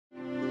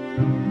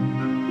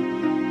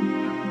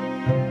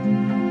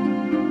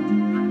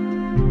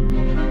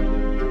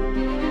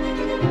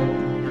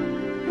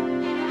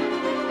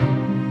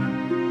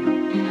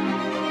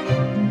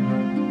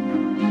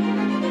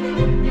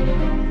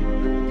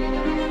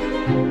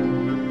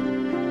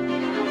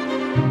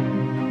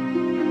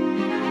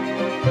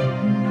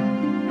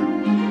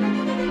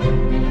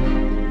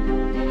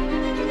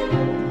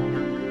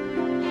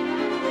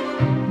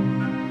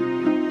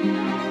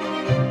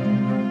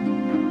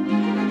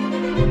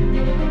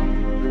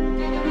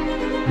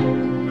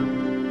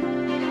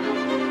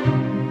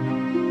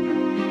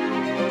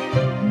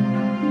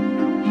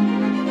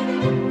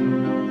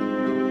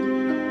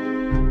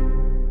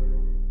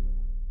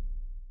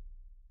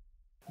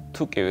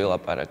თუ კი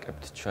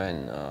ვილაპარაკებთ ჩვენ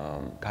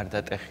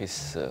გარდატეხის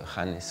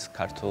ხანის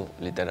ქართულ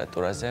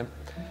ლიტერატურაზე,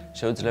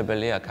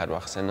 შეუძლებელია აქ არ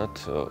ვახსენოთ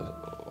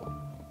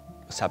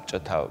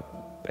საბჭოთა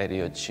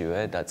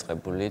პერიოდშივე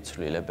დაწყებული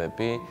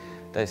ცვლილებები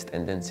და ეს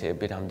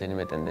ტენდენციები,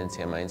 რამდენიმე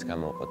ტენდენცია მაინც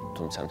გამოვყოთ,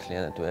 თუმცა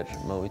მთლიანად ვერ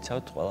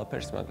მოვიცავთ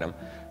ყველაფერს, მაგრამ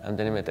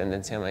რამდენიმე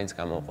ტენდენცია მაინც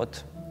გამოვყოთ,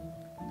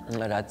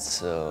 რაც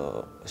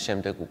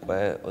შემდეგ უკვე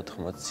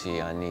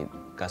 80-იანი,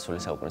 გასული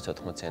საუკუნის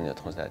 80-იანი,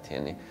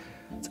 90-იანი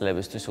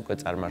წლებისთვის უკვე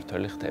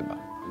წარმმართველი ხდება.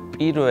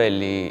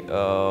 პირველი,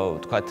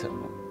 ვთქვათ,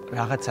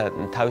 რაღაცა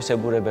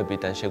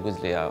თავისებურებებიდან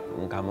შეგვიძლია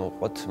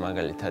გამოვყოთ,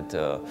 მაგალითად,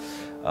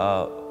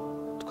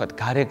 ვთქვათ,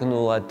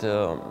 გარეგნულად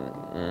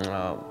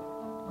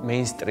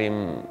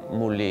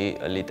მეინსტრიმული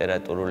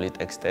ლიტერატურული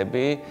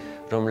ტექსტები,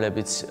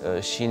 რომლებიც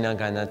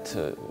შინაგანად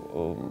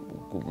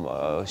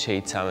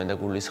შეიცავენ და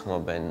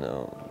გულისხმობენ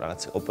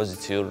რაღაც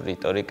ოპოზიციურ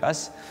რიტორიკას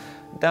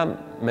და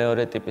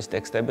მეორე ტიპის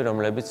ტექსტები,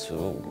 რომლებიც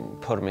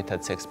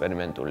ფორმითაც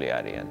ექსპერიმენტული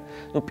არიან.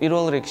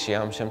 პირველ რიგში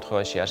ამ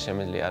შემთხვევაში არ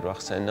შემიძლია არ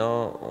ვახსენო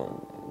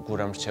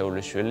გურამ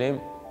რჩეულიშვილი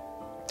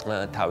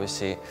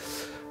თავისი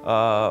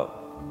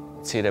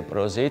მცირე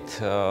პროზით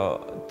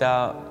და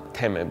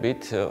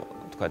თემებით,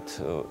 ვთქვათ,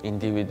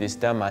 ინდივიდის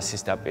და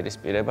მასის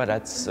დაპირისპირება,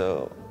 რაც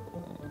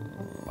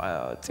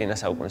წინა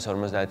საუკუნის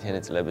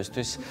 50-იანი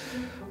წლებისთვის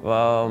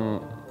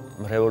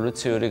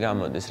რევოლუციური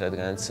გამოდის,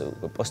 რადგანაც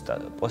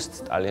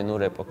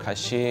პოსტსტალინურ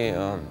ეპოქაში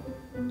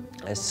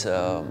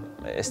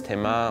ეს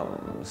თემა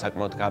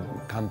საკმაოდ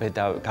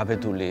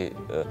გაბედული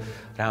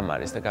რამ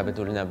არის და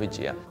გაბედული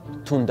ნაბიჯია.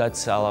 თუნდაც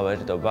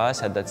ალავერდობა,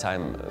 სადაც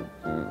ამ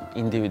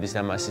ინდივიდის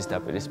და მასის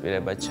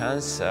დაპირისპირება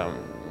ჩანს,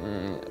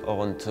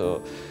 ოღონდ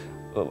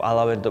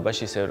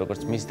ალავერდობაში, ისე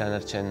როგორც მის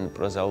დანარჩენ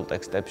პროზაულ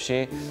ტექსტებში,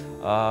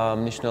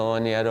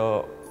 მნიშვნელოვანია,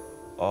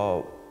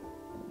 რომ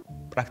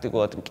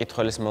პრაქტიკულად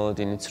მკითხველის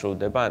მოლოდინი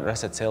ცრუდება,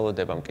 რასაც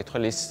ელოდება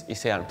მკითხველი,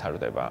 ისე არ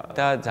მთავრდება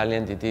და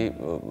ძალიან დიდი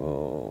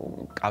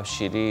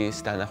კავშირის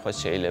დანახვაც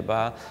შეიძლება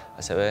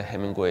ასევე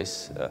ჰემინგუეის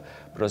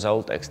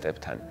პროზაულ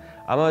ტექსტებთან.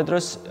 ამავე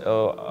დროს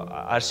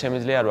არ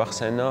შემიძლია არ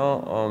ვახსენო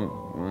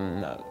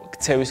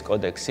ქცევის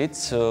კოდექსიც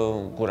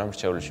გურამ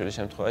რჩეულიშვილის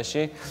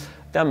შემთხვევაში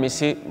და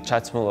მისი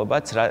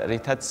ჩაცმულობაც,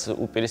 რითაც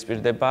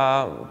უპირისპირდება,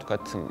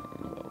 ვთქვათ,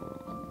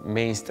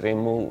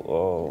 მეინსტრიმულ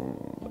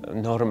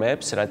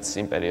ნორმებს, რაც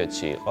იმ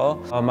პერიოდში იყო.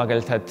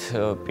 მაგალითად,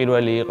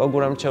 პირველი იყო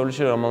გურამ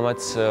რჩეულიშვილი,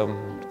 რომელმაც,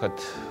 ვთქვათ,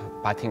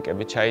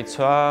 ბათინკები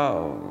ჩაიცვა,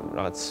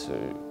 რაღაც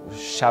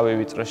შავი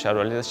ვიწრო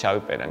შარვალი და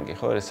შავი პერანგი,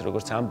 ხო, ეს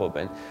როგორც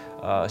ამბობენ.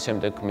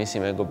 შემდეგ მისი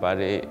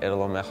მეგობარი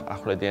ერლომ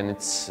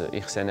ახვლედიანიც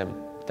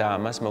იხსენებდა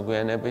ამას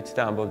მოგვიანებით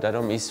და ამბობდა,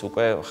 რომ ის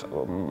უკვე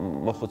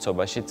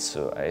მოხუცობაშიც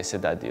ესე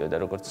დადიოდა,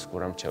 როგორც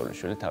გურამ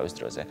რჩეულიშვილი თავის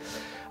დროზე.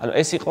 ანუ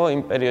ეს იყო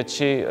იმ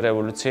პერიოდში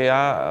რევოლუცია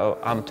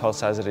ამ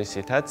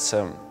თვალსაზრისითაც,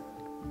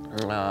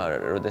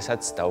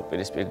 როდესაც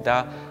დაუპირისპირდა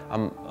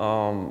ამ,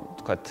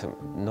 ვთქვათ,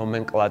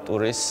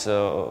 ნომენკლატურის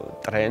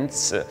ტრენდს,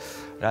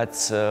 რაც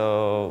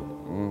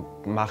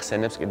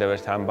მახსენებს კიდევ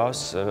ერთ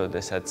ამბავს,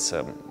 როდესაც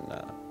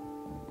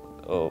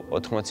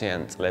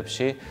 80-იან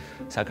წლებში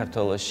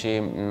საქართველოში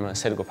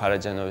სერგო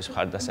ფარაჯანოვის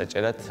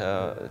მხარდასაჭერად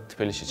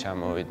თბილისში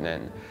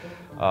ჩამოვიდნენ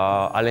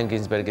ალენ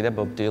გინზბერგი და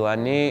ბობ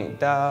დილანი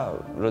და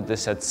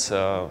როდესაც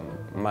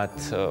მათ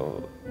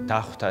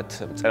დახვდათ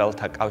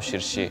მწერალთა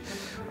კავშირში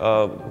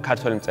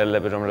ქართველი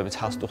მწერლები, რომლებიც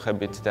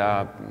ჰალსტუხებით და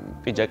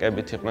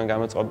პიჯაკებით იყვნენ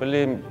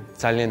გამოწყობილი,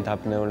 ძალიან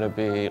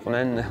დაბნეულები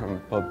იყვნენ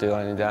ბობ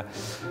დილანი და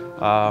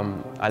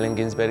ალენ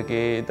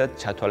გინზბერგი და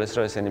ჩათვალეს,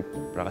 რომ ესენი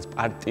რაღაც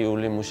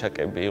პარტიული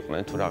მუშაკები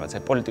იყვნენ თუ რაღაცა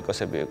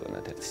პოლიტიკოსები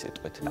იყვნენ ერთი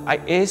სიტყვით. აი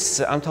ეს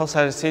ამ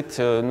თვალსაზრისით,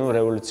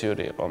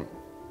 რევოლუციური იყო.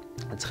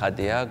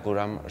 ცხადია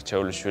გურამ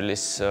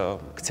რჩეულიშვილის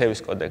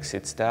ქცევის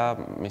კოდექსიც და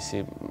მისი,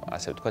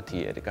 ასე ვთქვათ,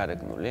 იერი,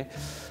 გარეგნული.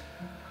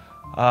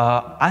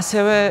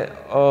 ასევე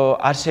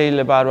არ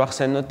შეიძლება არ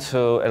ვახსენოთ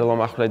ერლომ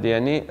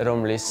ახვლედიანი,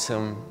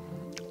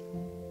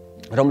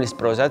 რომლის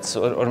პროზაც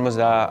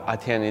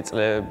 50-იანი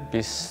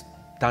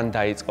წლებისთან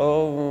დაიწყო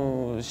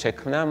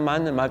შექმნა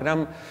მან, მაგრამ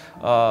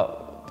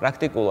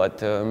პრაქტიკულად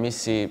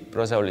მისი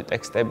პროზაული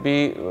ტექსტები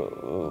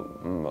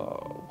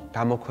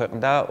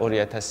გამოქვეყნდა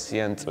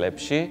 2000-იან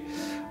წლებში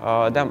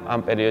და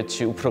ამ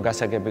პერიოდში უფრო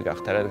გასაგები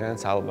გახდა,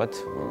 რადგანაც ალბათ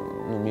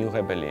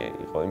მიუღებელი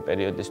იყო იმ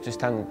პერიოდისთვის,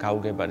 თან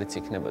გაუგებარიც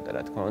იქნებოდა,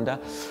 რა თქმა უნდა.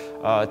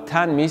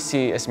 თან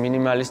მისი ეს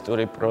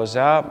მინიმალისტური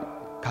პროზა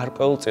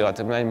გარკვეულწილად,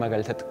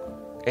 მაგალითად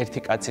ერთი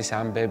კაცის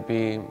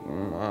ამბები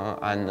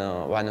ან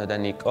ვანო და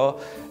ნიკო,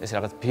 ეს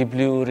რაღაც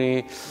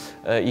ბიბლიური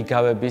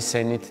იგავების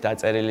ენით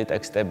დაწერილი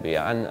ტექსტებია,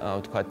 ან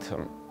ვთქვათ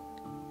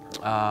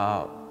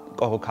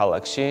კოღო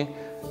ქალაქში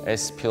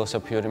ეს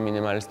ფილოსოფიური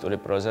მინიმალისტური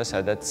პროზა,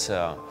 სადაც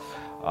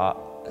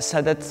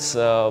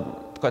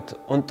ვთქვათ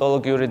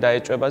ონტოლოგიური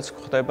დაეჭვებაც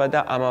ხდება და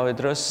ამავე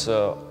დროს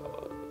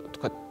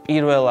ვთქვათ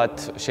პირველად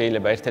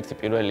შეიძლება ერთ-ერთი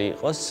პირველი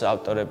იყოს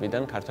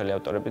ავტორებიდან, ქართველი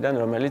ავტორებიდან,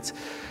 რომელიც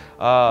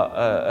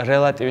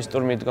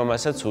რელატივისტურ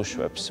მიდგომასაც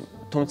უშვებს.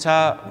 თუმცა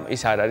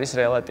ის არ არის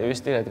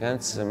რელატივისტი,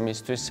 რადგანაც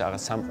მისთვის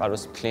რაღაც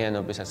სამყაროს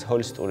მთლიანობის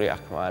ჰოლისტური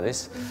აღქმა არის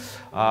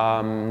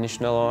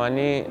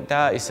მნიშვნელოვანი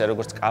და ისე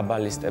როგორც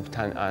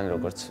კაბალისტებთან ან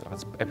როგორც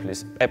რაღაც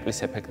პეპლის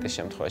ეფექტის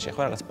შემთხვევაში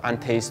ხო რაღაც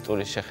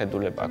პანთეისტური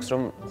შეხედულება აქვს,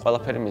 რომ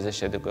ყველაფერი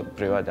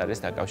მიზეზშედეგობრივად არის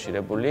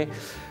დაკავშირებული,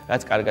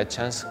 რაც კარგად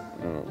ჩანს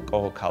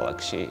კოღო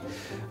ქალაქში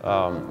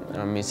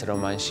მის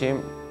რომანში,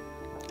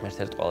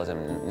 ერთ-ერთ ყველაზე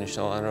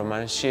მნიშვნელოვან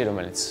რომანში,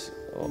 რომელიც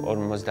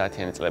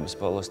 50-იანი წლების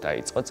ბოლოს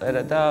დაიწყო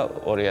წერა და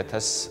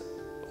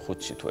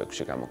 2005-ში თუ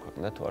 6-ში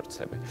გამოქვეყნდა თუ არ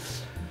ვცდები.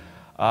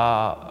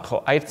 ხო,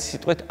 აი ერთ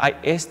სიტყვით, აი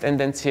ეს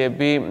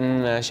ტენდენციები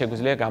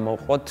შეგვიძლია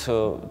გამოვყოთ,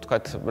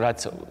 ვთქვათ, რაც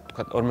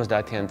ვთქვათ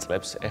 50-იან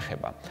წლებს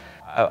ეხება.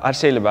 არ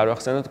შეიძლება არ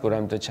ვახსენოთ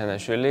გურამ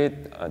დოჩანაშვილი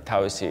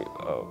თავისი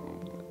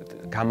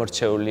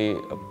გამორჩეული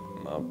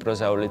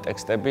პროზაული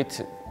ტექსტებით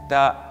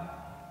და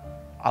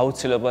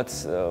აუცილებლად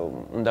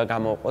უნდა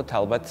გამოვყოთ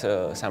ალბათ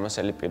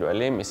სამოსელი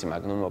პირველი, მისი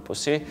მაგნუმ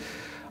ოპუსი,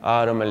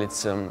 რომელიც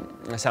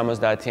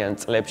 70-იან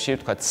წლებში,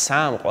 ვთქვათ,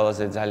 სამ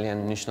ყველაზე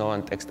ძალიან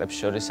მნიშვნელოვან ტექსტებს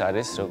შორის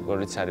არის,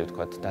 როგორიც არის,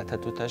 ვთქვათ,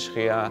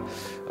 დათათუთაშხია,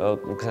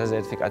 გზაზე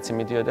ერთი კაცი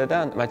მიდიოდა და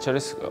მათ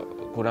შორის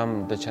გურამ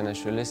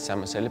დოჩანაშვილის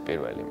სამოსელი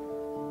პირველი.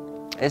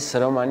 ეს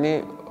რომანი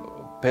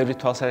ბევრი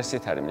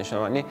თვალსაზრისით არის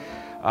მნიშვნელოვანი,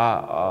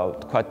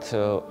 ვთქვათ,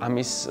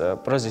 ამის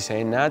პროზის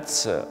ენაც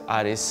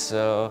არის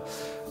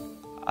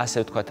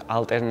ასე ვთქვათ,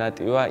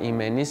 ალტერნატივა იმ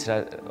ენის,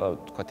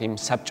 ვთქვათ, იმ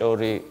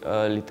საბჭოური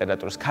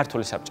ლიტერატურის,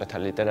 ქართული საბჭოთა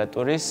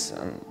ლიტერატურის,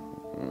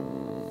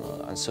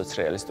 ან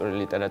სოციალისტური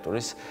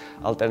ლიტერატურის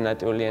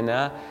ალტერნატიული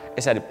ენაა.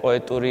 ეს არის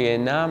პოეტური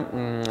ენა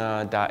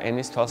და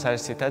ენის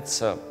თვალსაზრისითაც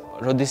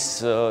როდის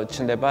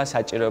ჩნდება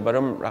საჭიროება,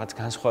 რომ რაღაც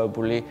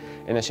განსხვავებული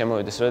ენა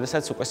შემოვიდეს,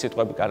 როდესაც უკვე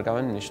სიტყვები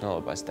კარგავენ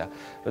მნიშვნელობას და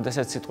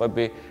როდესაც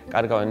სიტყვები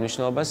კარგავენ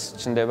მნიშვნელობას,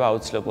 ჩნდება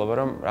აუცილებლობა,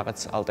 რომ რაღაც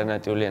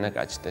ალტერნატიული ენა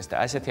გაჩნდეს და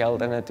ასეთი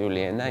ალტერნატიული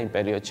ენა იმ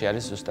პერიოდში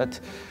არის ზუსტად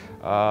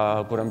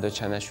გურამ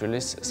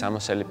დოჩანაშვილის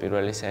სამოსელი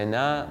პირველის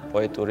ენა,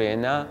 პოეტური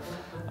ენა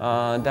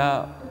და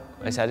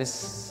ეს არის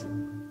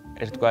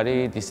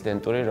ერთგვარი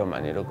დისიდენტური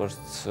რომანი, როგორც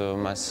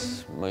მას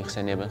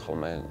მოიხსენიებენ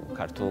ხოლმე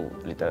ქართულ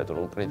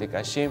ლიტერატურულ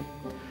კრიტიკაში.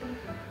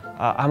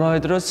 ამავე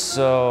დროს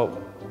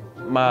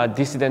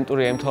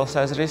დისიდენტური ამ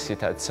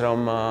თვალსაზრისითაც, რომ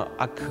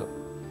აქ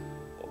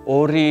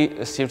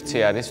ორი სივრცე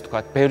არის,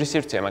 ვთქვათ, ბევრი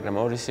სივრცეა, მაგრამ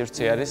ორი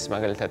სივრცე არის,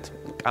 მაგალითად,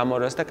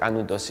 კამორას და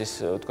კანუდოსის,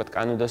 ვთქვათ,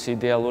 კანუდოსი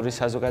იდეალური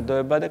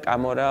საზოგადოება და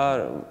კამორა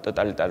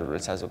ტოტალიტარული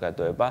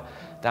საზოგადოება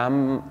და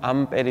ამ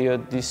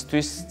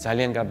პერიოდისთვის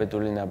ძალიან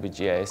გაბედული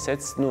ნაბიჯია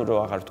ესეც, ნუ რო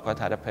აღარ ვთქვათ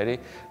არაფერი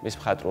მის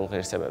მხატვრულ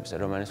ღირსებებზე,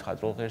 რომანის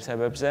მხატვრულ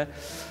ღირსებებზე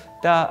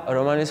და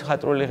რომანის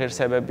მხატვრული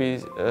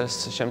ღირსებების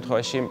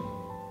შემთხვევაში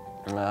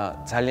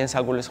ძალიან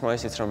საგულისხმოა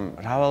ისიც, რომ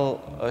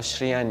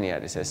მრავალშრიანი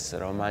არის ეს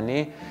რომანი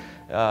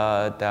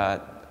და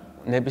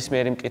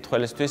ნებისმიერი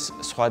მკითხველისთვის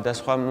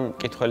სხვადასხვა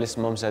მკითხველის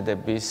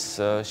მომზადების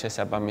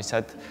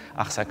შესაბამისად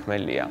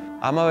აღსაქმელია.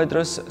 ამავე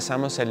დროს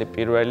სამოსელი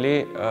პირველი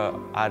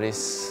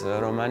არის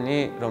რომანი,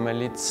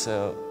 რომელიც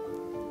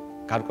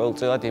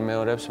გარკვეულწილად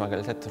იმეორებს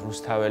მაგალითად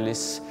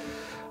რუსთაველის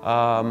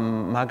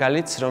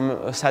მაგალითს,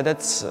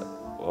 სადაც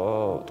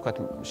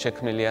ვთქვათ,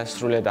 შექმნილია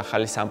სრულიად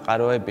ახალი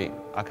სამყაროები,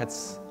 აქაც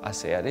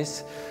ასე არის,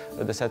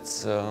 როდესაც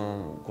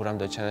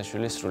გურამ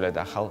დოჩანაშვილი სრულიად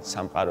ახალ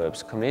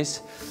სამყაროებს ქმნის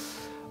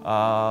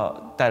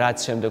და რაც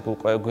შემდეგ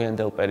უკვე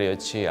გვიანდელ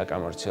პერიოდში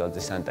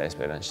აკამორჩილაძე სანტა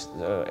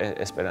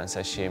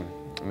ესპერანსაში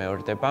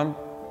მეორდება,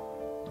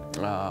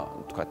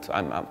 ვთქვათ,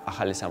 ამ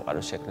ახალი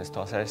სამყაროს შექმნის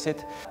თვალსაზრისით.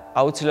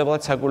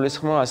 აუცილებლად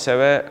საგულისხმო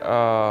ასევე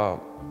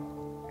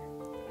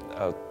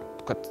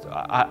ვთქვათ,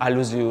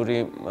 ალუზიური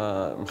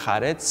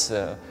მხარეც,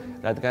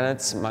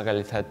 რადგანაც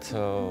მაგალითად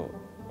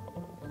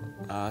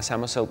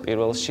სამოსელ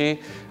პირველში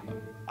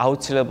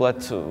აუცილებლად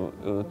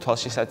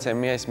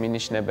თვალშისაცემია ეს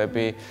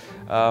მინიშნებები,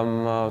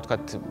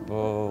 ვთქვათ,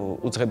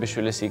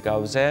 უძღებიშვილის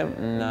იგავზე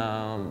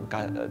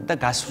და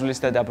გასვლის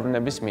და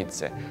დაბრუნების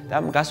მითზე. და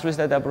ამ გასვლის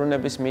და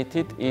დაბრუნების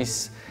მითით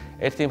ის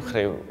ერთი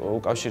მხრივ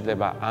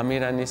უკავშირდება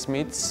ამირანის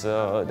მითს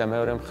და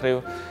მეორე მხრივ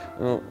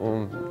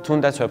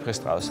თუნდაც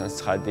ვეფხისტყაოსანს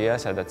ცხადია,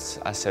 სადაც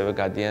ასევე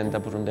გადიან და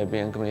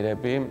ბრუნდებიან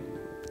გმირები,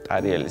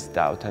 ტარიელის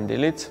და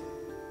ავთანდილიც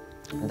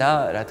და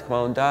რა თქმა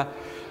უნდა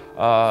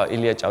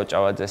ილია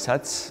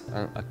ჭავჭავაძესაც,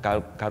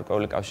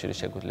 გარკვეული კავშირი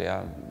შეგვიძლია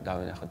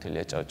დავინახოთ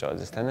ილია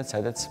ჭავჭავაძესთანაც,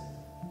 სადაც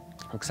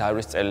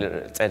გზარვის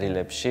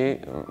წერილებში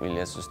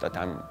ილიას ზუსტად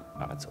ამ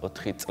რაღაც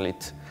 4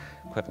 წლით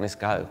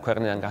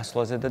ქვეყნიდან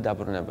გასვლაზე და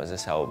დაბრუნებაზე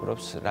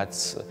საუბრობს, რაც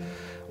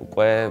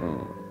უკვე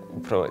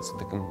უფრო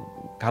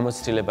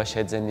გამოცდილება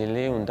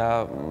შეძენილი უნდა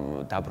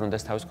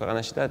დაბრუნდეს თავის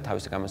ქვეყანაში და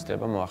თავისი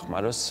გამოცდილება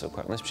მოახმაროს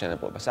ქვეყნის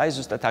მშენებლობას. აი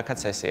ზუსტად აქაც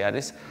ესე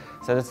არის,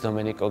 სადაც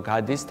დომენიკო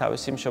გადის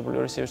თავისი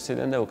მშობლიური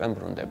სივრციდან და უკან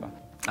ბრუნდება.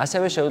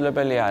 ასევე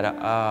შეუძლებელია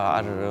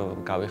არ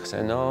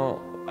გავიხსენო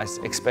ეს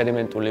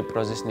ექსპერიმენტული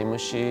პროზის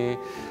ნიმუში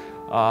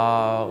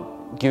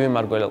გივი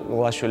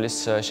მარგველაშვილის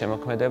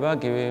შემოქმედება,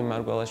 გივი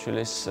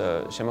მარგველაშვილის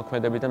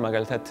შემოქმედებიდან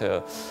მაგალითად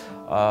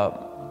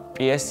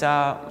პიესა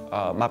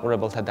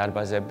მაყურებელთა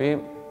დარბაზები,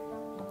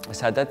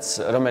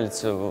 რომელიც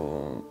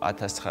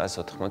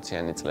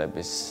 1980-იანი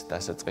წლების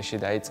დასაწყისში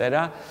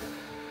დაიწერა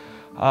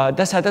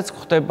და სადაც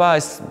გვხვდება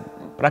ეს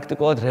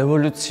პრაქტიკულად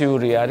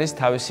რევოლუციური არის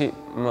თავისი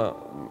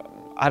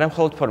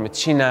არამხოლოდ ფორმით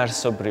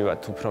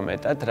შინაარსობრივად უფრო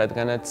მეტად,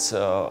 რადგანაც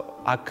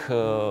აქ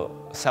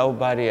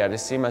საუბარი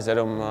არის იმაზე,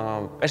 რომ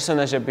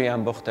პერსონაჟები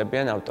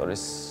ამბოხდებიან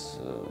ავტორის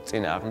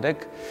წინააღმდეგ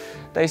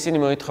და ისინი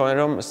მოითხოვენ,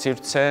 რომ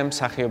სივრცე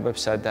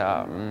მსახიობებსა და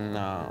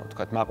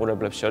თქვათ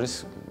მაყურებლებს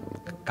შორის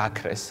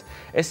გაქრეს.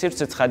 ეს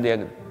სივრცე ცხადია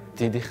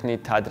დიდი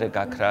ხნით ადრე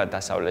გაქრა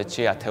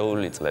დასავლეთში,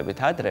 ათეული წლებით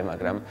ადრე,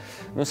 მაგრამ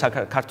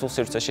ქართულ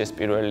სივრცეში ეს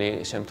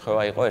პირველი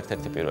შემთხვევა იყო,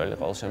 ერთ-ერთი პირველი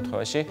ყოველ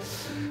შემთხვევაში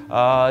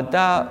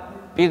და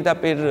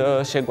პირდაპირ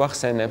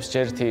შეგვახსენებს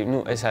ჯერთი,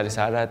 ეს არის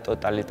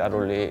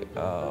არატოტალიტარული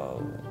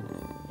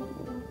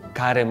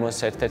გარემოს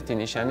ერთ-ერთი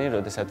ნიშანი,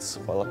 როდესაც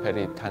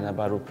ყველაფერი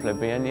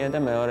თანაბარუფლებიანია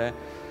და მეორე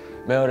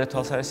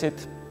თვალსაზრისით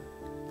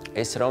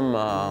ეს რომ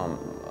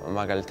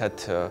მაგალითად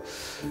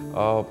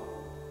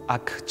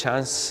აქ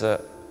ჩანს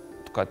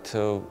თქვათ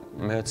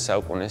მე-20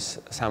 საუკუნის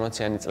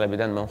 60-იანი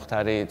წლებიდან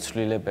მომხდარი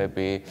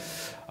ცვლილებები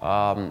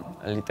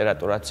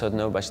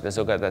ლიტერატურათმცოდნეობაში და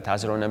ზოგადად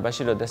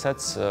აზროვნებაში, როდესაც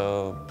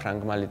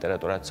ფრანგმა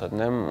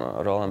ლიტერატურათმცოდნემ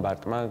როლან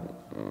ბარტმა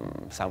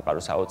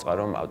სამყაროს აუწყა,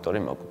 რომ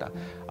ავტორი მოკვდა.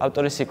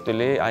 ავტორის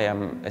სიკვდილი, აი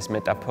ეს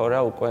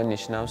მეტაფორა უკვე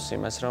ნიშნავს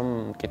იმას,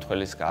 რომ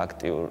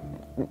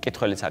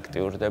მკითხველიც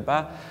აქტიურდება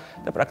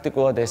და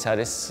პრაქტიკულად ეს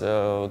არის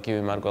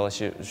გივი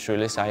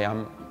მარგველაშვილის აი ამ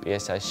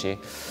პიესაში.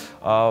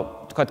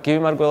 თქვათ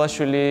გივი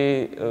მარგველაშვილი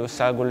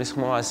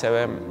საგულისხმო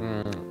ასევე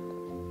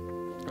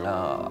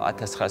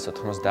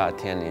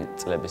 1990-იანი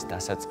წლების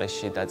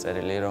დასაწყისში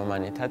დაწერილი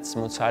რომანითაც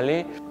მუცალი,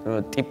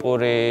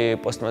 ტიპური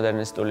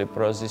პოსტმოდერნისტული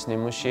პროზის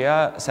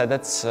ნიმუშია,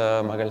 სადაც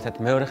მაგალითად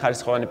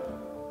მეორეხარისხოვანი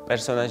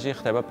პერსონაჟი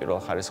ხდება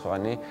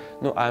პირველხარისხოვანი.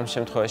 ამ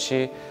შემთხვევაში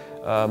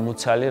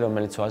მუცალი,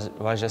 რომელიც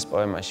ვაჟას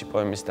პოემაში,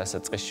 პოემის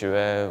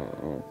დასაწყისშივე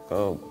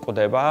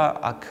კვდება,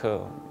 აქ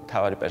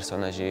მთავარი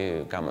პერსონაჟი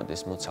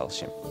გამოდის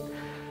მუცალში.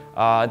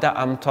 და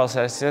ამ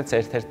თვალსაზრისით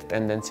ერთ-ერთ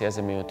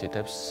ტენდენციაზე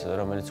მიუთითებს,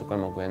 რომელიც უკვე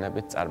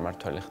მოგვიანებით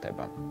წარმართველი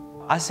ხდება.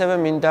 ასევე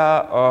მინდა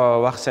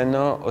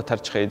ვახსენო ოთარ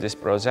ჩხეიძის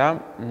პროზა.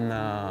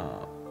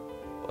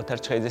 ოთარ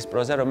ჩხეიძის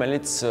პროზა,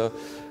 რომელიც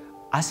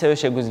ასევე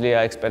შეგვიძლია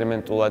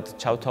ექსპერიმენტულად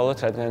ჩავთვალოთ,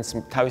 რადგან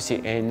თავისი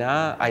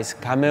ენა, აი ეს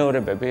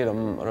გამეორებები,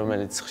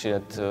 რომელიც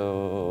ხშირად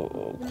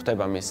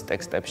გვხვდება მის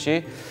ტექსტებში,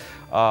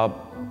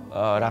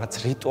 რაღაც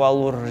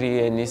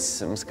რიტუალური ენის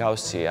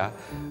მსგავსია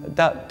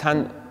და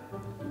თან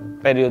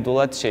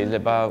პერიოდულად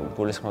შეიძლება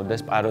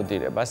გულისხმობდეს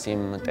პაროდირებას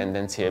იმ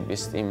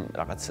ტენდენციების, იმ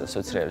რაღაც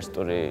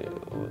სოციალისტური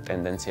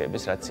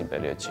ტენდენციების, რაც იმ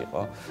პერიოდში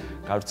იყო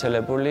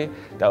გავრცელებული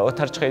და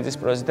ოთარ ჩხეიძის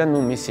პროზიდან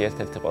მისი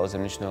ერთ-ერთი ყველაზე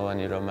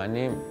მნიშვნელოვანი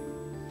რომანი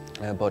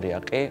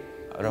ბორიაყი,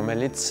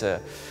 რომელიც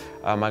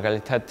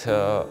მაგალითად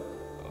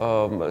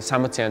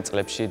 60-იან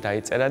წლებში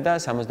დაიწერა და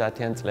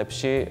 70-იან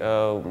წლებში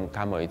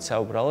გამოიცა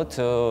უბრალოდ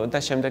და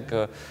შემდეგ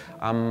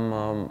ამ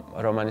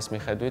რომანის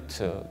მიხედვით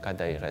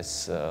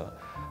გადაიღეს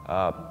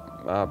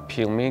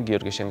ფილმი,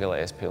 გიორგი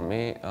შენგელაიას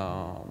ფილმი,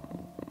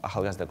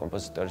 ახალგაზრდა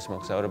კომპოზიტორის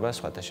მოგზაურობა,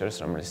 სხვათა შორის,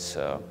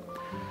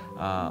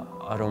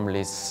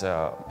 რომლის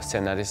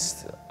სცენარის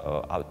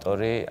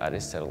ავტორი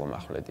არის სერგო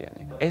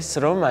მახვლედიანი. ეს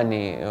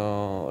რომანი,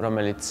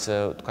 რომელიც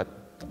თქვა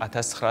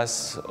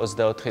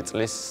 1924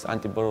 წლის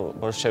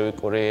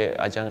ანტიბოლშევიკური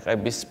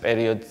აჯანყების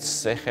პერიოდს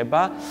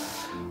ეხება,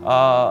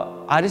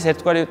 არის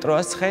ერთგვარი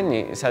ტროას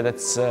ცხენი, სადაც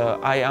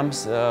აი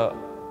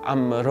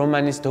ამ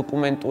რომანის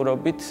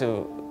დოკუმენტურობით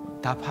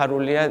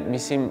დაფარულია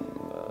მისი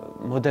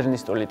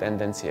მოდერნისტული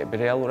ტენდენციები.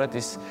 რეალურად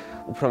ის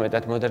უფრო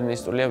მეტად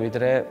მოდერნისტულია,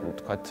 ვიდრე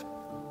თქვათ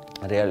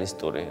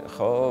რეალისტური,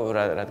 ხო?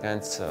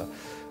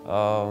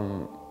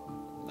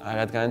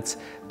 რადგანაც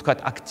თქვათ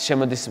აქ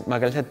შემოდის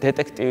მაგალითად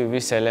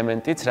დეტექტივის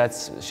ელემენტიც, რაც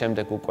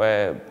შემდეგ უკვე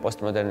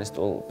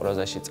პოსტმოდერნისტულ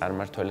პროზაში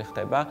წარმართველი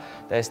ხდება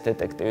და ეს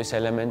დეტექტივის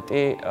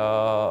ელემენტი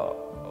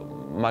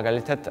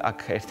მაგალითად აქ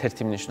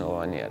ერთ-ერთი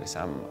მნიშვნელოვანი არის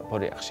ამ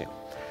ბორიაყში.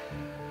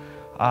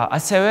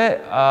 ასევე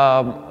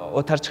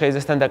ოთარ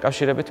ჩხეიძესთან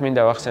დაკავშირებით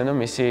მინდა ვახსენო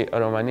მისი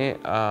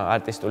რომანი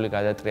არტისტული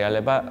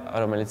გადატრიალება,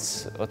 რომელიც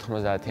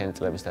 90-იანი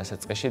წლების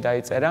დასაწყისში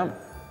დაიწერა.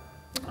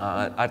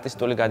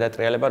 არტისტული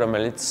გადატრიალება,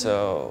 რომელიც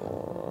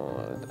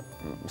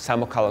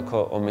სამოქალაქო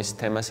ომის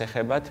თემას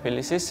ეხება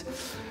თბილისის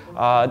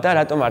და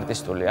რატომ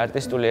არტისტული?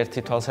 არტისტული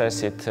ერთი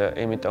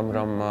თვალსაზრისით, იმიტომ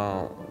რომ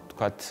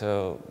თქვათ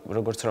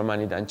როგორც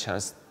რომანიდან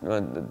ჩანს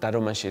და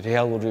რომანში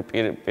რეალური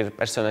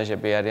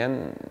პერსონაჟები არიან,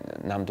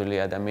 ნამდვილი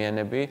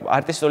ადამიანები.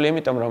 არტისტული,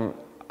 იმიტომ რომ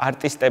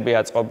არტისტები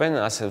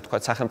აწყობენ, ასე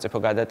ვთქვათ, სახელმწიფო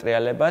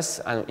გადატრიალებას,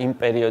 ანუ იმ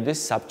პერიოდის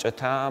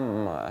საბჭოთა,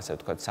 ასე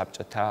ვთქვათ,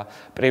 საბჭოთა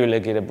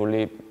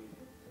პრივილეგირებული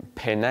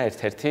ფენა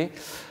ერთ-ერთი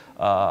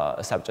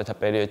საბჭოთა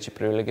პერიოდში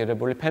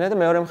პრივილეგირებული ფენა და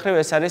მეორე მხრივ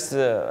ეს არის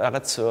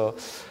რაღაც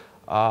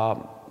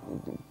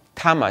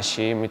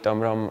თამაში, იმიტომ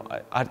რომ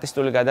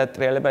არტისტული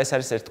გადატრიალება ეს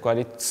არის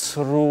ერთგვარი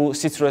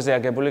სიცრუეზე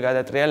აგებული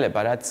გადატრიალება,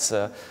 რაც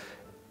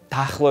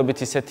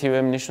დაახლოებით ისეთივე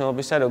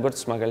მნიშვნელობისა, როგორც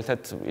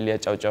მაგალითად ილია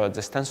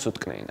ჭავჭავაძესთან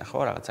სუტკნეინა, ხო,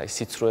 რაღაც აი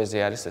სიცრუეზე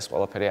არის ეს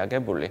ყველაფერი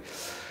აგებული.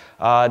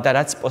 და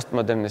რაც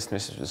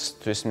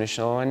პოსტმოდერნიზმისთვის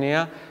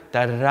მნიშვნელოვანია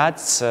და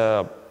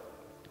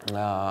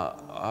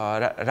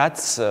რაც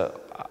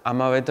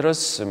ამავე დროს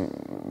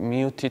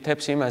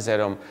მიუთითებს იმაზე,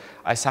 რომ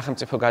აი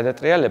სახელმწიფო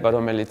გადატრიალება,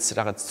 რომელიც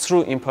რაღაც ცრუ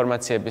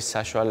ინფორმაციების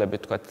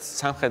საშუალებით, თქვათ,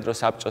 სამხედრო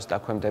საბჭოს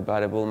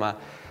დაქვემდებარებულმა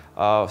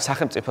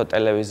სახელმწიფო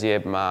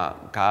ტელევიზიებმა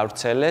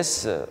გაავრცელეს,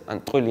 ან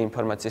ტყუილი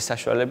ინფორმაციის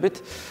საშუალებით,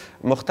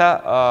 მოხდა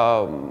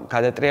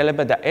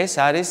გადატრიალება და ეს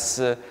არის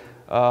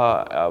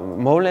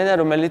მოვლენა,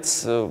 რომელიც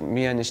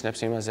მიანიშნებს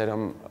იმაზე,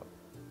 რომ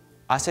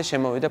ასე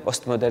შემოვიდა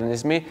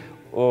პოსტმოდერნიზმი,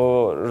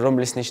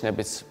 რომლის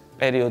ნიშნებიც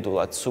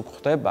პერიოდულად სულ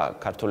ხდება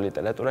ქართულ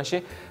ლიტერატურაში,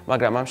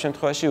 მაგრამ ამ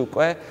შემთხვევაში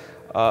უკვე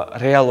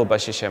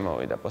რეალობაში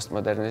შემოვიდა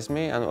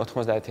პოსტმოდერნიზმი, ანუ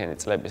 90-იანი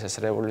წლების ეს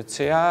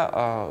რევოლუცია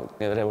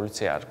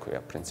არ ქვია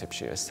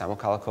პრინციპში ეს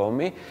სამოქალაქო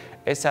ომი,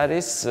 ეს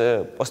არის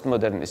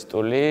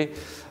პოსტმოდერნისტული,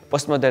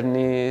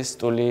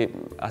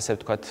 ასე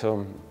ვთქვათ,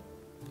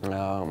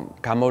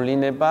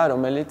 გამოვლინება,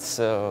 რომელიც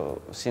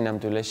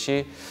სინამდვილეში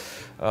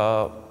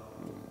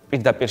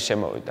პირდაპირ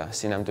შემოვიდა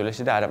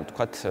სინამდვილეში და არა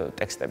ვთქვათ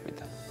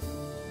ტექსტებიდან.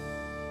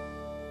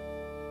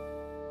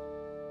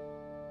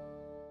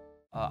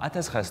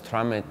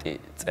 1918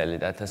 წელი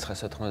და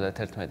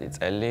 1991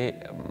 წელი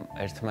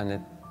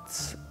ერთმანეთს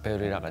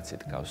ბევრი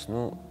რაღაცით გავს.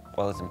 ნუ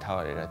ყველაზე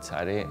მთავარი რაც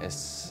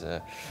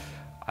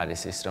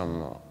არის ის რომ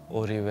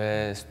ორივე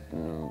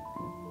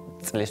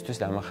წლისთვის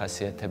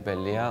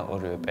დამახასიათებელია,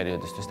 ორივე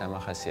პერიოდისთვის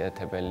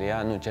დამახასიათებელია,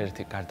 ანუ ჯერ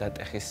ერთი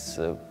გარდატეხის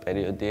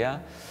პერიოდია,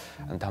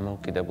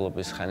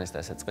 დამოუკიდებლობის ხანის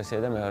დასაწყისია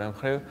და მეორე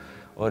მხრივ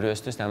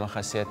ორივესთვის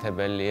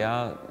დამახასიათებელია,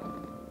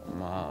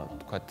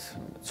 თქვათ,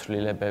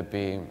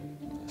 ცვლილებები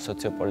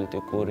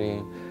სოციოპოლიტიკური,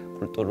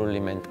 კულტურული,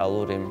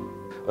 მენტალური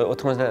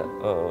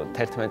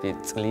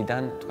 91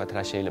 წლიდან, თქვათ,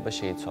 რა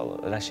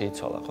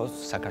შეიცვალა, ხო,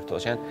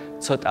 საქართველოში, ან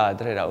ცოტა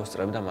ადრე რა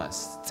უსწრებდა მას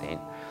წინ.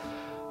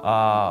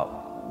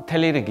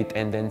 მთელი რიგი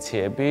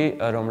ტენდენციები,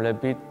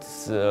 რომლებიც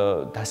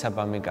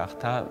დასაბამი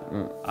გახდა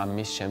ამ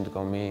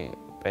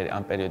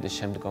პერიოდის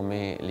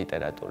შემდგომი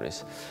ლიტერატურის.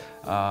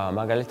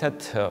 მაგალითად,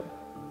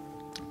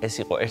 ეს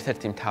იყო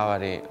ერთ-ერთი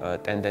მთავარი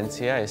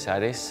ტენდენცია, ეს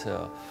არის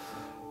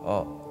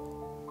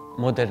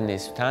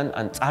მოდერნიზმთან,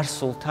 ან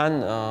წარსულთან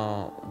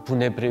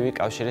ბუნებრივი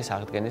კავშირის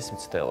აღდგენის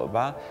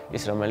მცდელობა,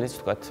 ის რომელიც,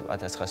 თქვათ,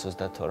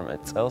 1932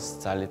 წელს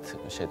ძალით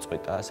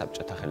შეწყვიტა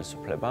საბჭოთა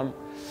ხელისუფლებამ.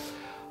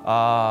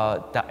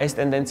 და ეს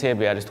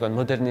ტენდენციები არის, თქვათ,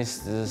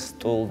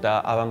 მოდერნისტულ და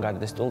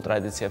ავანგარდისტულ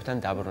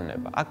ტრადიციებთან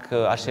დაბრუნება. აქ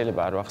არ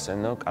შეიძლება არ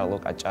ვახსენო კარლო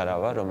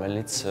კაჭარავა,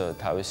 რომელიც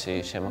თავისი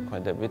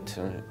შემოქმედებით,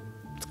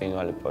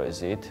 ბრწყინვალე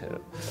პოეზიით,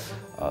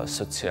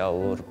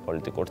 სოციალურ,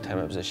 პოლიტიკურ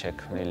თემებზე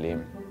შექმნილი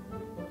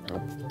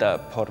და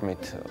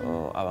ფორმით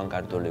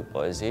ავანგარდული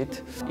პოეზიით,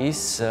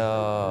 ის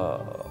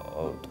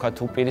თქვათ,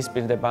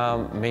 უპირისპირდება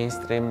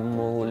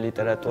მეინსტრიმულ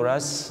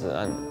ლიტერატურას,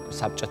 ან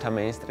საბჭოთა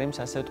მეინსტრიმს,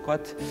 ასე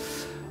ვთქვათ,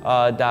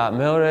 და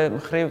მეორე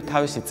მხრივ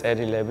თავისი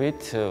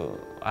წერილებით,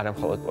 არა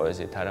მხოლოდ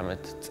პოეზიით,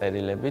 არამედ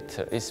წერილებით,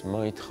 ის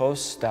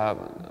მოითხოვს და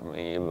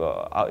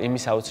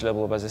იმის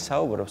აუცილებლობაზე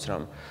საუბრობს,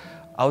 რომ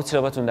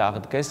აუცილებლად უნდა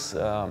აღდგეს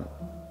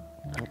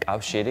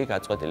კავშირი,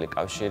 გაწყვეტილი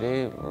კავშირი,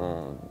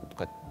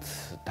 თქვათ,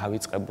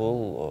 დავიწყებულ,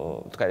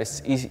 თქვათ,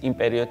 ის იმ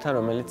პერიოდთან,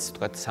 რომელიც,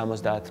 თქვათ,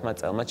 70-მა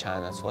წელმა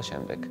ჩაანაცვლა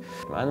შემდეგ.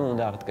 ანუ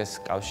უნდა აღდგეს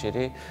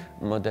კავშირი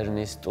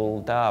მოდერნისტულ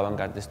და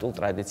ავანგარდისტულ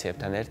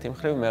ტრადიციებთან ერთი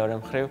მხრივ, მეორე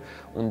მხრივ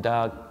უნდა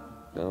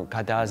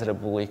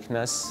გადააზრებულ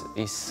იქნას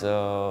ის,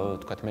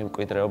 თქვათ,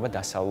 მემკვიდრეობა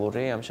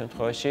დასავლური ამ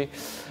შემთხვევაში,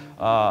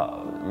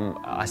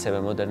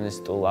 ასევე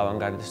მოდერნისტულ,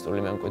 ავანგარდისტული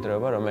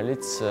მემკვიდრეობა,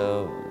 რომელიც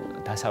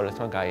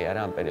დასავლეთმა გაიარა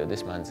ამ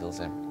პერიოდის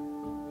მანძილზე.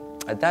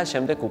 და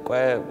შემდეგ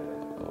უკვე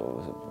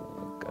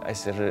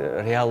ეს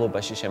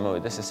რეალობაში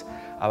შემოვიდეს ეს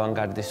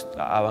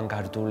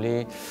ავანგარდული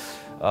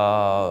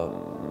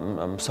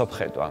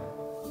მსოფლმხედვა.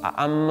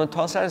 ამ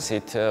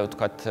თვალსაზრისით,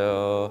 ვთქვათ,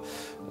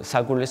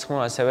 საგულისხმო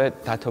ასევე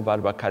დათო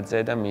ბარბაქაძე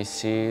და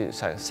მისი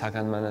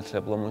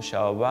საგანმანათლებლო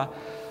მუშაობა,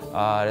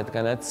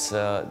 რადგანაც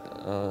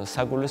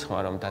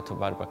საგულისხმოა, რომ დათო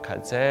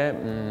ბარბაქაძე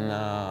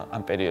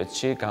ამ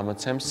პერიოდში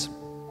გამოცემს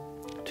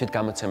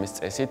თვითგამოცემის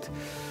წესით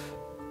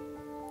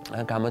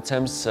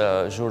გამოცემს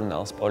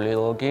ჟურნალს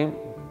პოლილოგი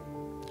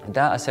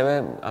და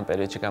ასევე ამ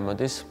პერიოდში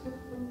გამოდის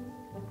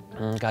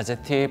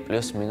გაზეთი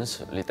პლუს მინუს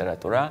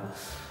ლიტერატურა,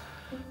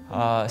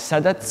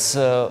 სადაც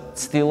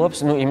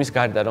ცდილობს, ნუ იმის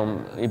გარდა რომ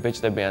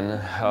იბეჭდებიან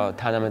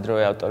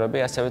თანამედროვე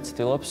ავტორები, ასევე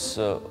ცდილობს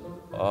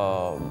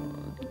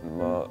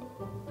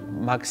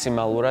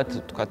მაქსიმალურად,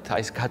 თქვათ,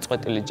 აი ეს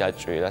გაწყვეტილი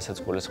ჯაჭვი, რასაც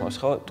გულისხმობს,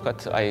 ხო,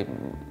 თქვათ, აი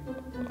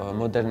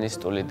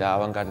მოდერნისტული და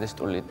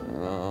ავანგარდისტული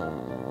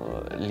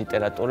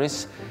ლიტერატურის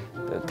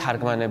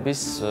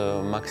თარგმანების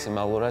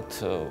მაქსიმალურად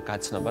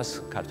გაცნობას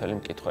ქართველი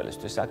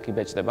მკითხველისთვის. აქ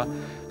იბეჭდება,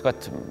 თქვათ,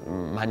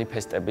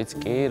 მანიფესტებიც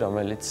კი,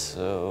 რომელიც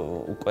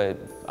უკვე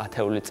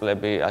ათეული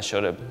წლები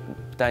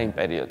აშორებდა იმ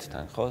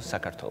პერიოდთან, ხო,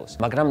 საქართველოს.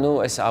 მაგრამ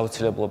ეს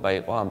აუცილებლობა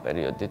იყო ამ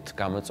პერიოდით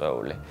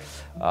გამოწვეული.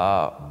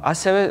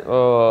 ასევე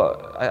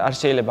არ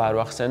შეიძლება არ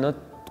ვახსენოთ,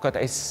 თქვათ,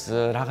 ეს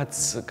რაღაც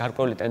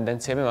გარკვეული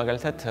ტენდენციები,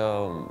 მაგალითად,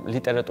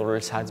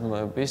 ლიტერატურული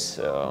საძმოების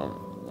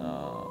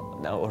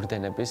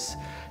ორდენების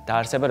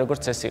დაარსება,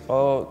 როგორც ეს იყო,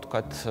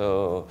 თქვათ,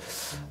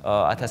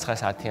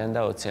 1910-იან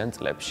და 20-იან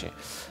წლებში.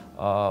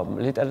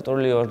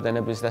 ლიტერატურული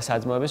ორდენების და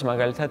საძმოების,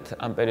 მაგალითად,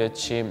 ამ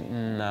პერიოდში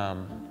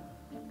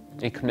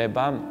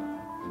იქმნება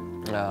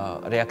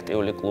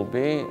რეაქტიული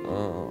კლუბი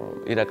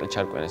ირაკლი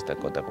ჩარკვიანის და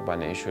კოტე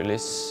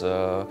ყუბანეიშვილის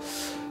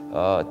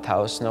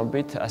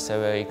თაოსნობით,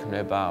 ასევე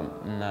იქმნება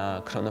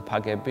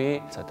ქრონოფაგები,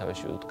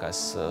 სათავეში უდგას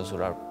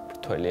ზურაბ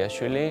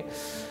რთველიაშვილი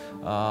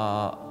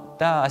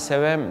და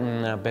ასევე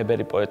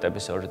ბებერი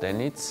პოეტების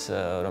ორდენიც,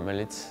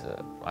 რომელიც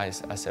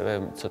ასევე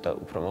ცოტა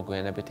უფრო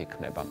მოგვიანებით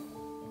იქმნება.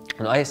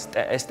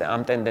 ეს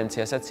ამ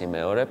ტენდენციასაც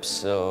იმეორებს,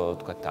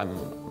 თქვათ, ამ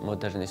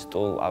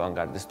მოდერნისტულ,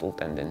 ავანგარდისტულ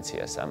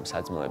ტენდენციას, ამ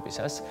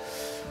საძმოებისას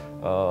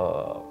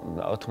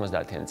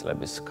 90-იან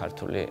წლების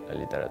ქართული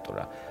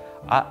ლიტერატურა.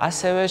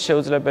 ასევე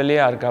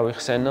შეუძლებელია არ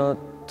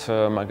გავიხსენოთ,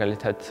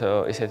 მაგალითად,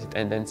 ისეთი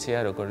ტენდენცია,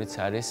 როგორიც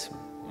არის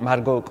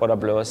მარგო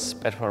კორაბლევას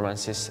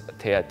პერფორმანსის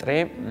თეატრი,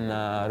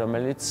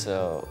 რომელიც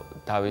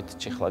დავით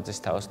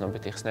ჩიხლაძის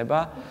თაოსნობით იხსნება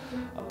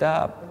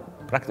და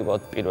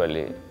პრაქტიკულად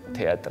პირველი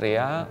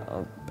თეატრია,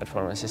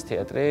 პერფორმანსის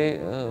თეატრი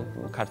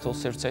ქართულ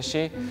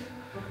სივრცეში,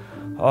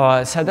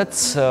 სადაც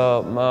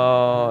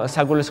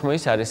საგულისხმო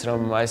ის არის,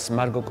 რომ ეს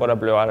მარგო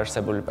კორაბლევა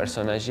არარსებული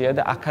პერსონაჟია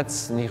და აქაც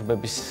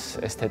ნიღბების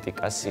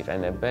ესთეტიკას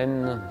იყენებენ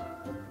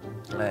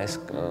ეს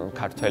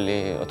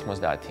ქართველი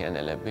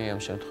 90-იანელები ამ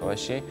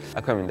შემთხვევაში.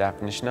 აქვე მინდა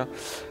აღნიშნო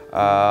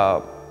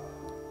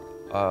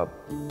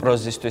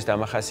პროზისთვის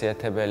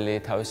დამახასიათებელი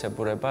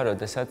თავისებურება,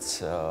 როდესაც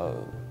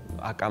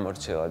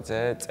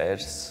აკამორჩილაძე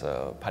წერს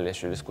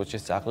ფალიაშვილის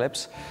ქუჩის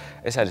ძაღლებს.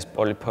 ეს არის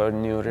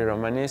პოლიფონიური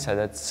რომანი,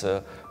 სადაც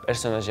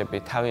პერსონაჟები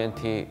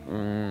თავიანთი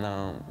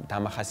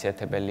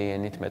დამახასიათებელი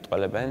ენით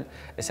მეტყველებენ.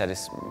 ეს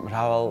არის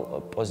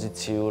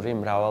მრავალპოზიციური,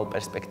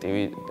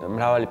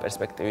 მრავალი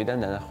პერსპექტივიდან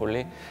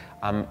დანახული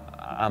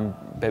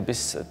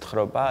ამბების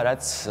თხრობა,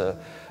 რაც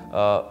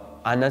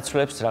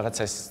ანაცვლებს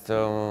რაღაცას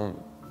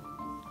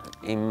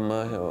იმ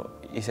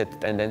ისეთ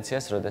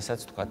ტენდენციას, როდესაც,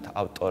 თქვათ,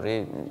 ავტორი,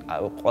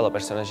 ყველა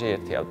პერსონაჟი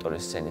ერთი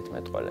ავტორის სცენით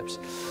მეტყველებს.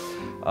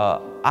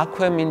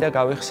 აქვე მინდა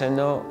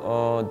გავიხსენო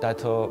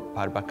დათო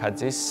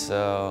ბარბაქაძის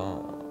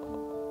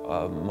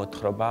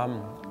მოთხრობა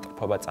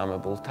 „ტრფობა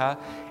წამებულთა“.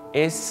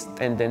 ეს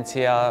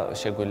ტენდენცია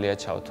შეგვიძლია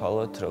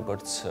ჩავთვალოთ,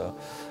 როგორც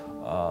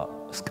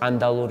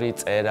სკანდალური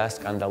წერა,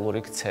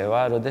 სკანდალური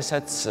ქცევა,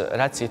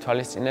 რაც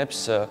ითვალისწინებს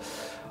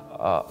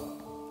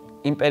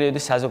იმ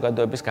პერიოდის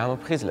საზოგადოების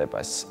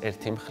გამოფხიზლებას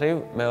ერთი მხრივ,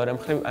 მეორე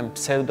მხრივ ამ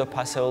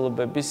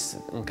ფსევდოფასეულობების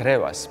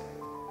ნგრევას,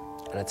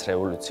 რაც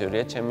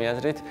რევოლუციურია ჩემი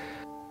აზრით,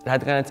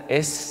 რადგანაც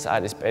ეს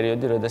არის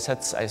პერიოდი,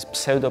 როდესაც ეს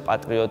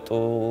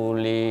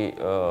ფსევდოპატრიოტული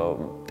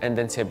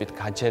ტენდენციებით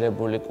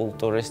გაჯერებული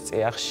კულტურის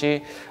წიაღში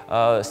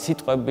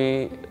სიტყვები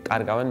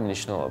კარგავენ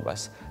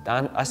მნიშვნელობას.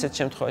 და ასეთ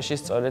შემთხვევაში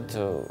სწორედ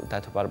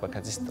დათო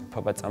ბარბაქაძის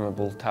 „ტრფობა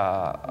წამებულთა“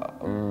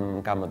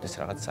 გამოდის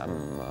რაღაც ამ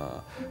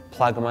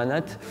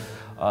ფლაგმანად,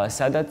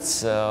 სადაც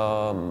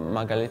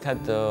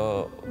მაგალითად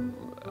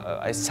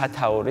ეს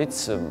სათაურიც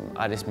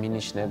არის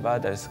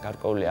მინიშნება და ეს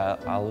გარკვეული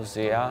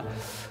ალუზია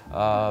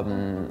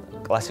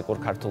კლასიკურ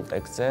ქართულ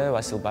ტექსტზე,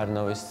 ვასილ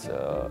ბარნოვის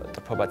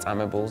 „ტრფობა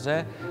წამებულზე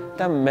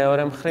და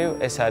მეორე მხრივ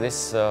ეს არის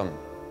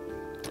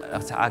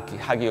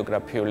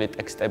ჰაგიოგრაფიული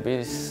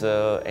ტექსტების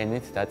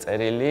ენით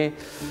დაწერილი.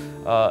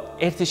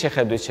 ერთი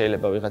შეხედვით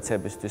შეიძლება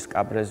ვიღაცებისთვის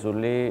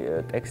კაბრეზული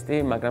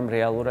ტექსტი, მაგრამ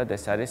რეალურად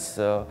ეს არის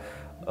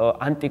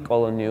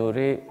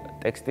ანტიკოლონიური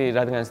ტექსტი,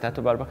 რადგანაც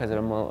დათო ბარბაქაძე,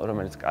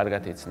 რომელიც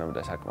კარგად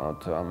იცნობდა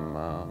საკმაოდ ამ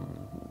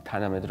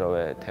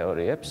თანამედროვე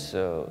თეორიებს,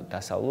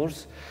 დასავლურს,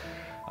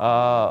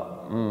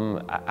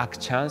 აქ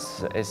ჩანს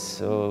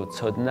ეს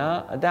ცოდნა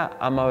და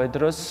ამავე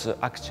დროს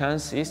აქ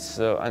ჩანს ის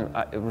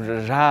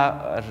რა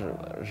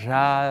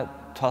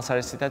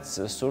თვალსაზრისითაც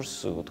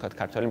სურს, ვთქვათ,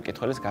 ქართველი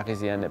მკითხველის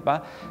გაღიზიანება,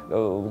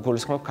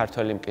 გულისხმობ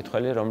ქართველი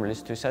მკითხველი,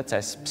 რომლისთვისაც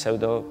ეს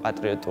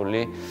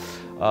ფსევდოპატრიოტული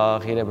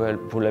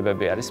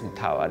ღირებულებები არის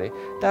მთავარი.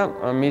 და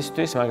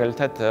მისთვის,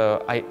 მაგალითად,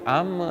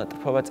 ამ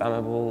ტრფობა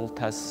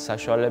წამებულთას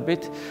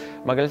საშუალებით,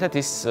 მაგალითად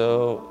ის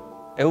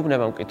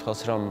ეუბნება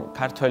მკითხველს, რომ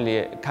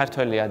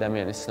ქართველი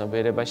ადამიანის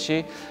ცნობიერებაში,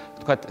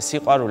 ვთქვათ,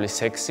 სიყვარული,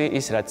 სექსი,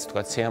 ის რაც,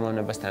 ვთქვათ,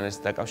 სიამოვნებასთან არის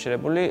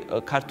დაკავშირებული,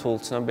 ქართულ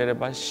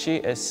ცნობიერებაში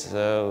ეს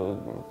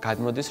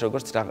გადმოდის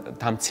როგორც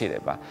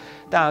დამცირება.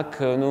 და აქ,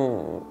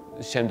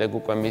 შემდეგ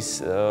უკვე მის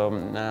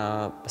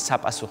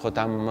საპასუხოდ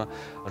ამ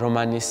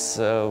რომანის,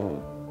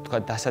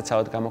 ვთქვათ,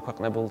 დასაცავად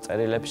გამოქვეყნებულ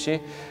წერილებში,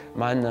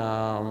 მან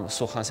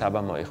სულხან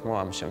საბა მოიხმო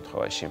ამ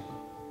შემთხვევაში.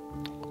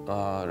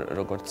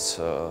 როგორც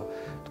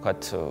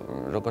ვთქვათ,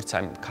 როგორც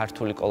ამ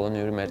ქართული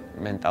კოლონიური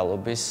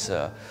მენტალობის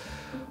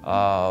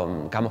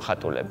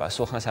გამოხატულება,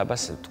 სულხან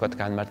საბას თქვათ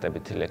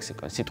განმარტებითი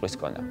ლექსიკონი, სიტყვის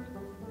კონა.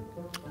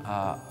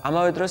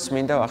 ამავე დროს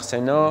მინდა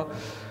ვახსენო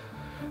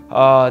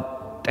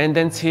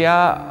ტენდენცია,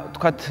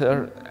 თქვათ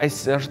ეს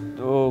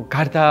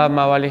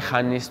გარდამავალი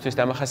ხანისთვის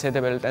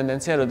დამახასიათებელი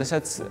ტენდენცია,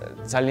 როდესაც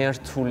ძალიან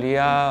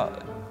რთულია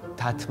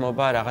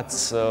დათმობა რაღაც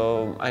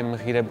აი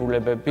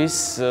ღირებულებების,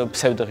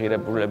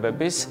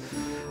 ფსევდოღირებულებების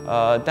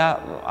და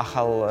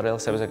ახალ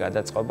რელსებზე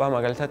გადაწყობა,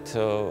 მაგალითად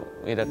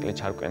ირაკლი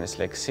ჩარკვიანის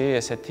ლექსი,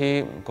 ესეთი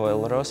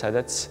გოელრო,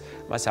 სადაც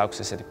მას აქვს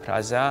ესეთი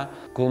ფრაზა,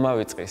 გულმა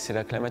ვიწყის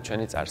ირაკლემა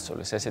ჩვენი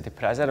წარსულის, ესეთი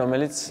ფრაზა,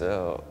 რომელიც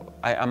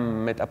აი ამ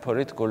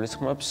მეტაფორით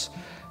გულისხმობს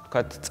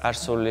თქვათ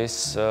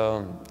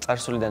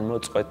წარსულიდან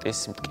მოწყვეტის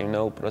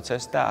მტკივნეულ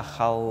პროცესს და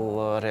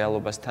ახალ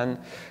რეალობასთან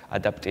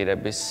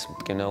ადაპტირების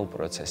მტკივნეულ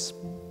პროცესს.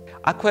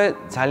 აქვე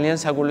ძალიან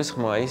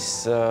საგულისხმოა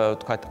ის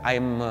თქვათ აი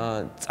ამ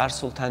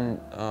წარსულთან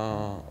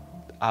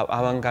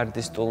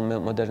ავანგარდისტულ,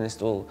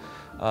 მოდერნისტულ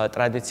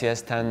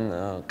ტრადიციასთან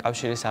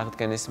კავშირის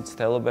აღდგენის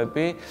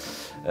მცდელობები,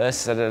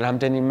 ეს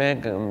რამდენიმე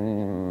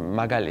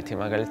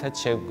მაგალითად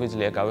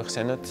შეგვიძლია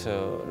გავიხსენოთ,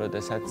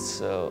 როდესაც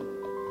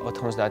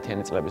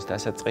 90-იანი წლების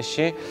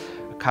დასაწყისში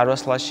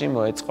ქარვასლაში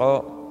მოეწყო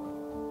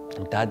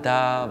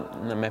დადა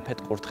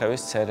მეფედ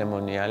კურთხევის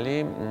ცერემონიალი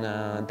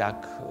და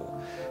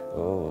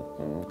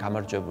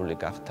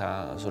გამარჯვებული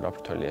გახდა ზურაბ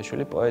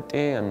რთველიაშვილი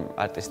პოეტი,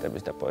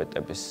 არტისტების და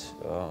პოეტების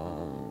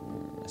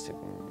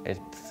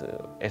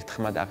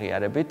ერთხმად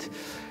აღიარებით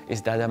ის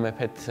დადა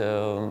მეფედ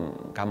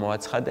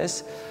გამოაცხადეს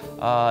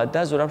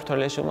და ზურაბ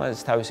რთველიაშვილმა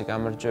თავისი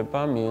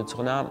გამარჯვება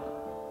მიუძღვნა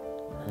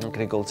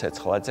გრიგოლ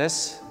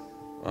ცეცხლაძეს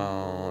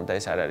და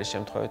ეს არ არის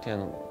შემთხვევითი,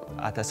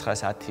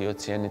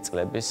 1910-20-იანი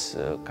წლების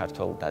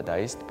ქართულ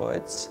დადაისტ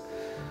პოეტს,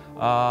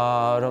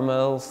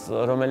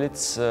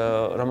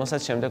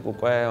 რომელსაც შემდეგ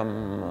უკვე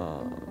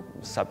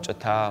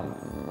საბჭოთა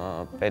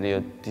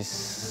პერიოდის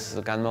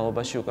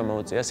განმავლობაში უკვე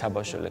მოუწია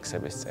საბავშვო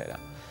ლექსების წერა.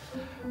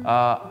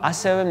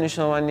 ასევე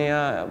მნიშვნელოვანია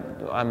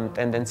ამ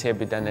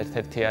ტენდენციებიდან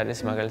ერთ-ერთი არის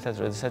მაგალითად,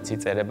 როდესაც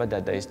იწერება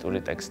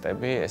დადაისტური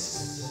ტექსტები, ეს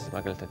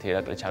მაგალითად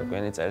ირაკლი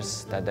ჩარკვიანი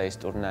წერს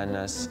დადაისტურ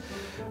ნანას,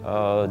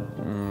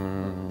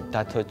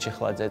 დათო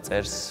ჩიხლაძე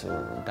წერს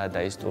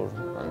დადაისტურ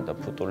და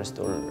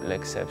ფუტურისტულ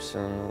ლექსებს,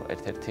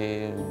 ერთ-ერთი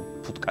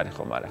ფუტკარი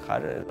ხომ არა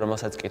ხარ,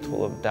 რომელსაც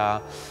კითხულობდა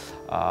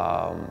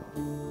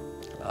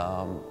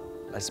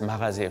ეს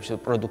მაღაზიებში,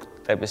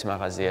 პროდუქტების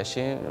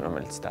მაღაზიაში,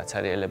 რომელიც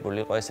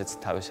დაცარიელებული იყო, ესეც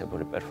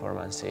თავისებური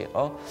პერფორმანსი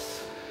იყო.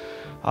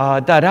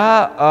 და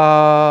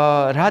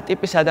რა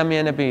ტიპის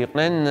ადამიანები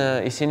იყვნენ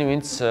ისინი,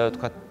 ვინც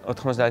თქვა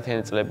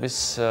 90-იანი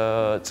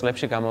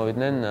წლებში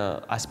გამოვიდნენ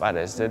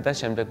ასპარეზზე და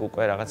შემდეგ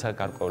უკვე რაღაცა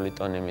გარკვეული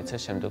ტონი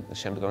მიცეს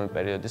შემდგომი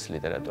პერიოდის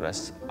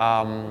ლიტერატურას.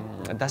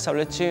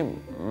 დასავლეთში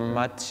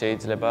მათ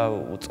შეიძლება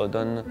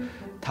უწოდონ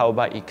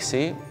თაობა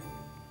X-ი,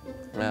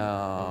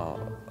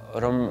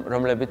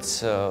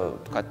 რომლებიც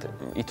თქვათ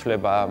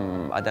ითვლება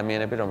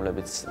ადამიანები,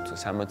 რომლებიც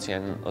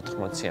 60-იან,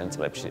 80-იან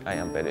წლებში აი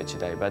ამ პერიოდში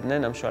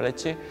დაიბადნენ ამ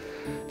შუალედში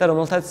და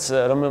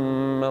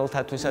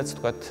რომელთათვისაც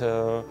თქვათ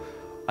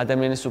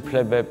ადამიანის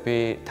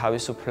უფლებები,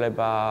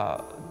 თავისუფლება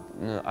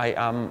აი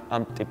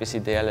ამ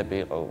ტიპის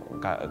იდეალები იყო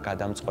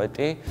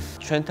გადამწყვეტი.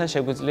 ჩვენთან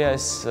შეგვიძლია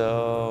ეს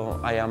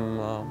აი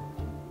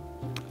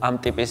ამ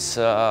ტიპის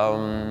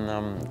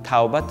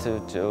თაობად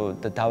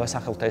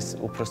დავასახელოთ ეს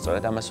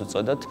უпростоრად ამას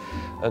უწოდოთ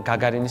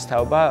გაგარინის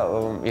თაობა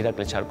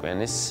ირაკლი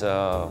ჩარკვიანის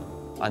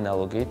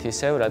ანალოგიით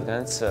ისევ,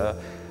 რადგანაც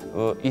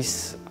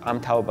ის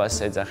ამ თაობას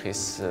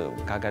ეძახის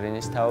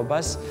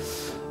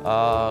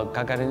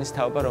გაგარინის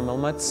თაობა,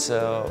 რომელმაც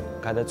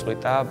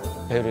გადაწყვიტა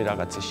ბევრი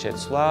რაღაცის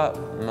შეცვლა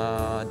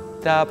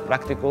და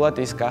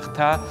პრაქტიკულად ის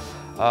გახდა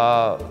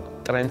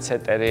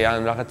ტრენდსეტერი,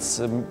 ან რაღაც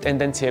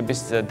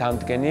ტენდენციების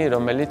დამდგენი,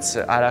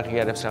 რომელიც არ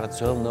აღიარებს რაღაც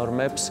ძველ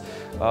ნორმებს,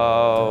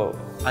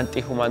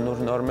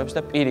 ანტიჰუმანურ ნორმებს და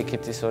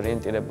პირიქით ის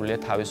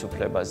ორიენტირებულია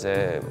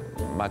თავისუფლებაზე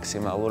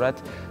მაქსიმალურად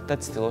და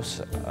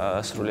ცდილობს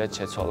სრულიად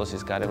შეცვალოს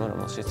ის გარემო,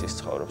 რომელშიც ის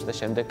ცხოვრობს და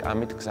შემდეგ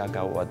ამით გზა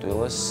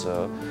გაუადვილოს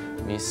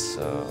მის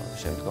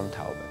შემდგომ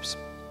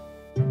თაობებს.